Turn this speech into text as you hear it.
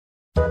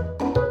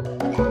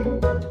Hi,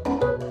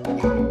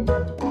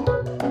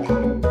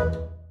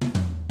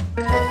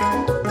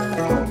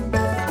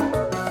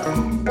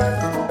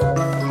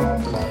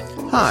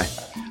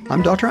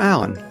 I'm Dr.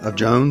 Allen of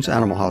Jones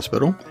Animal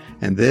Hospital,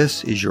 and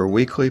this is your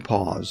Weekly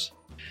Pause.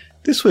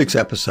 This week's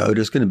episode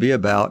is going to be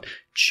about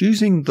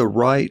choosing the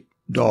right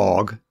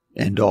dog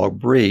and dog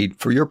breed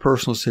for your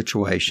personal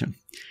situation.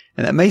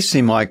 And that may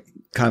seem like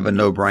kind of a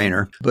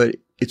no-brainer, but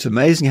it's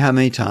amazing how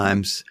many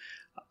times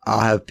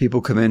I'll have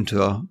people come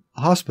into a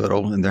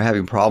hospital and they're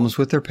having problems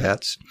with their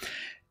pets,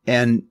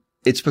 and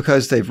it's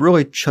because they've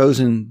really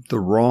chosen the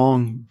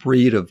wrong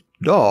breed of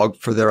dog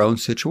for their own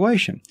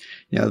situation.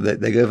 You know,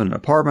 they live in an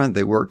apartment,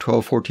 they work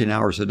 12, 14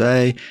 hours a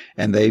day,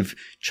 and they've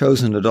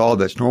chosen a dog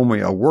that's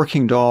normally a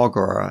working dog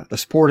or a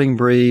sporting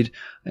breed,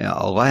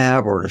 a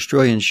lab or an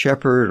Australian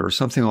shepherd or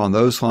something along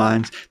those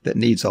lines that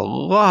needs a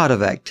lot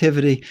of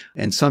activity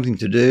and something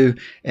to do.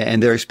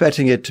 And they're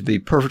expecting it to be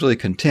perfectly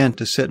content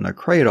to sit in a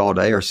crate all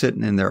day or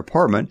sitting in their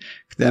apartment,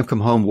 then come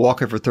home,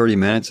 walk it for 30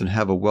 minutes and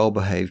have a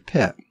well-behaved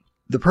pet.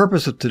 The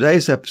purpose of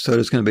today's episode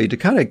is going to be to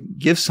kind of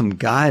give some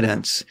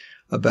guidance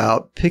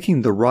about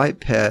picking the right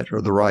pet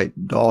or the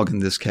right dog in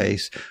this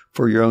case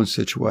for your own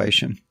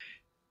situation.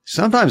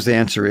 Sometimes the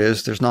answer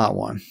is there's not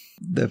one.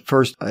 The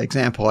first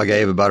example I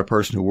gave about a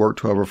person who worked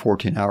 12 or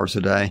 14 hours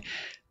a day,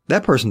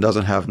 that person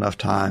doesn't have enough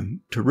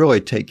time to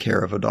really take care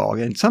of a dog.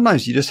 And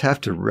sometimes you just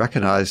have to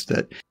recognize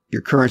that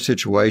your current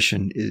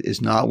situation is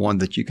not one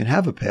that you can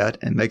have a pet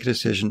and make a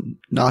decision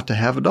not to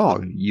have a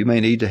dog. You may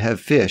need to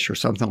have fish or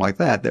something like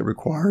that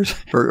requires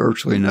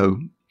virtually no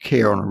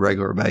care on a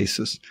regular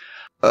basis.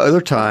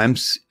 Other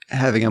times,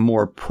 having a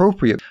more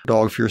appropriate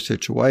dog for your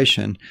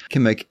situation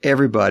can make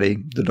everybody,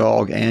 the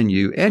dog and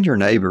you and your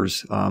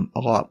neighbors, a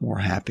lot more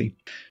happy.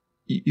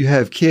 You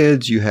have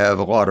kids, you have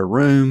a lot of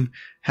room.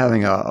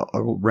 Having a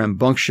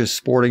rambunctious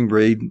sporting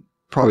breed,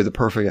 probably the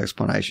perfect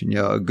explanation. You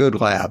know, a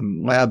good lab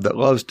that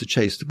loves to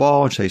chase the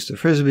ball and chase the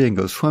frisbee and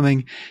go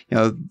swimming, you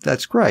know,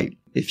 that's great.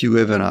 If you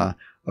live in a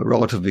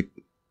relatively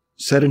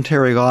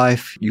sedentary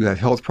life, you have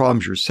health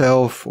problems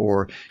yourself,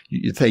 or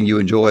the thing you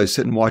enjoy is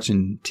sitting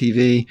watching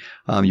TV,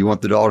 you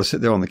want the dog to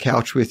sit there on the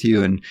couch with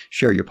you and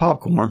share your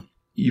popcorn,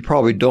 you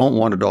probably don't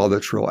want a dog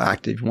that's real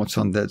active. You want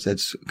something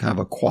that's kind of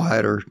a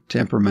quieter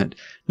temperament,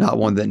 not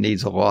one that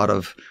needs a lot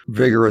of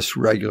vigorous,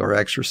 regular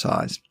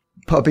exercise.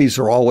 Puppies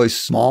are always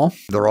small.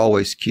 They're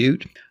always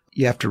cute.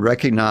 You have to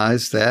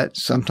recognize that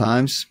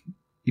sometimes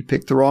you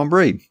pick the wrong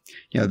breed.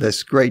 You know,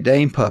 this Great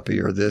Dane puppy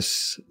or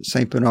this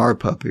St. Bernard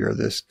puppy or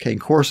this Cane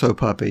Corso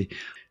puppy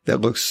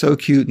that looks so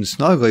cute and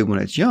snuggly when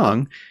it's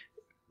young,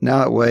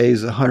 now it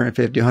weighs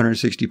 150,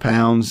 160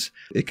 pounds.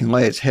 It can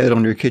lay its head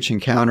on your kitchen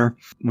counter.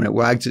 When it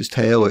wags its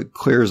tail, it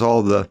clears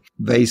all the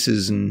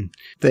vases and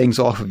things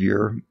off of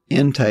your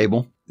end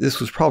table.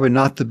 This was probably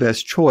not the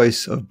best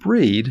choice of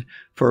breed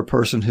for a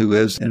person who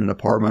lives in an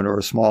apartment or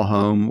a small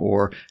home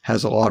or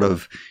has a lot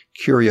of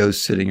curios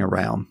sitting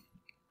around.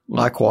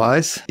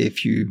 Likewise,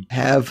 if you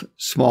have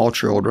small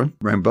children,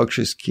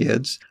 rambunctious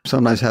kids,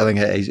 sometimes having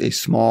a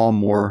small,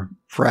 more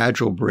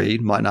fragile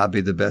breed might not be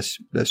the best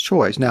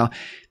choice. Now,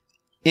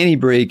 any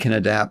breed can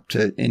adapt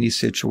to any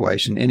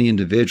situation. Any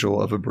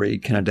individual of a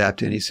breed can adapt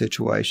to any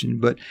situation.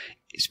 But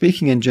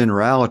speaking in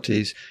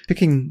generalities,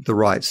 picking the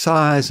right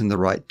size and the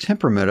right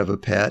temperament of a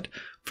pet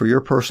for your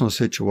personal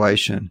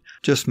situation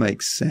just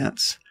makes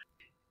sense.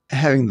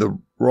 Having the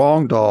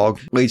wrong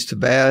dog leads to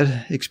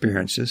bad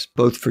experiences,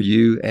 both for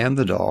you and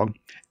the dog,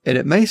 and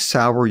it may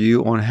sour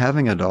you on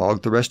having a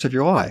dog the rest of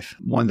your life,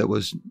 one that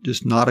was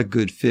just not a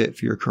good fit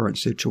for your current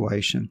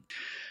situation.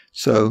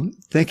 So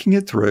thinking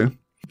it through,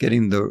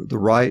 getting the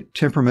right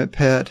temperament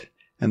pet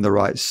and the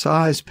right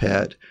size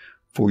pet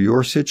for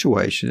your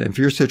situation, and for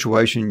your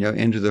situation, you know,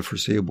 into the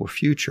foreseeable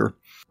future,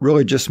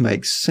 really just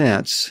makes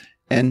sense.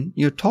 And,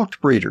 you know, talk to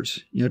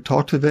breeders, you know,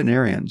 talk to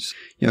veterinarians,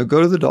 you know, go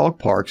to the dog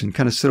parks and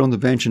kind of sit on the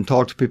bench and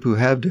talk to people who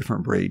have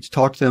different breeds.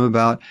 Talk to them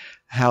about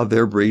how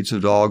their breeds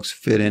of dogs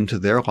fit into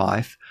their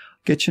life.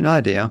 Get you an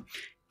idea.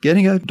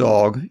 Getting a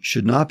dog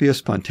should not be a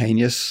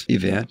spontaneous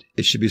event.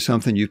 It should be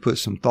something you put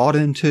some thought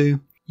into.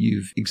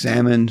 You've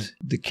examined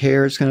the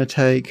care it's going to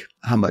take,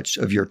 how much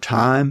of your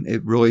time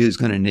it really is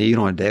going to need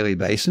on a daily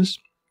basis,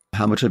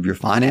 how much of your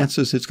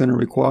finances it's going to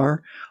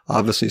require.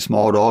 Obviously,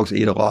 small dogs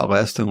eat a lot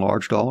less than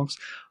large dogs.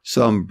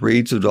 Some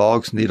breeds of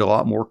dogs need a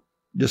lot more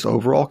just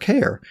overall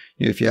care.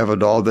 You know, if you have a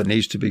dog that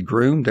needs to be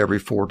groomed every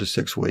 4 to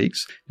 6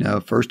 weeks, you know,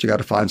 first you got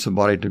to find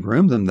somebody to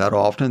groom them that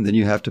often, then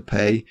you have to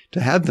pay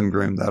to have them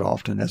groomed that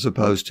often, as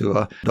opposed to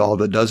a dog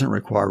that doesn't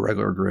require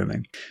regular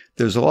grooming.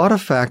 There's a lot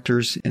of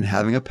factors in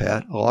having a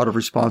pet, a lot of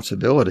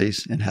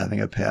responsibilities in having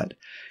a pet.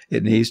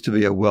 It needs to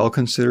be a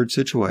well-considered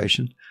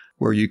situation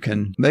where you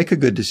can make a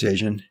good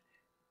decision.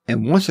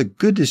 And once a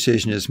good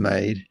decision is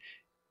made,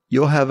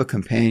 you'll have a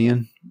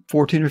companion,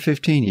 14 or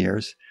 15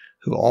 years,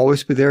 who will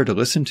always be there to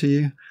listen to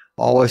you,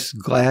 always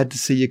glad to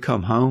see you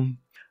come home,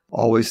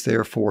 always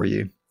there for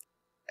you.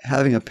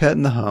 Having a pet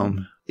in the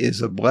home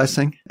is a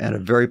blessing and a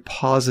very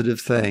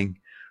positive thing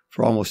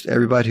for almost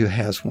everybody who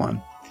has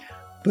one.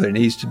 But it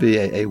needs to be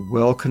a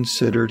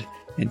well-considered,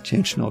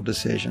 intentional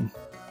decision.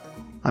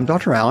 I'm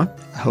Dr. Allen.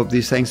 I hope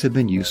these things have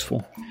been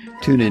useful.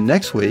 Tune in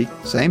next week,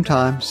 same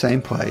time,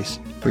 same place,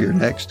 for your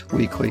next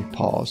weekly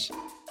pause.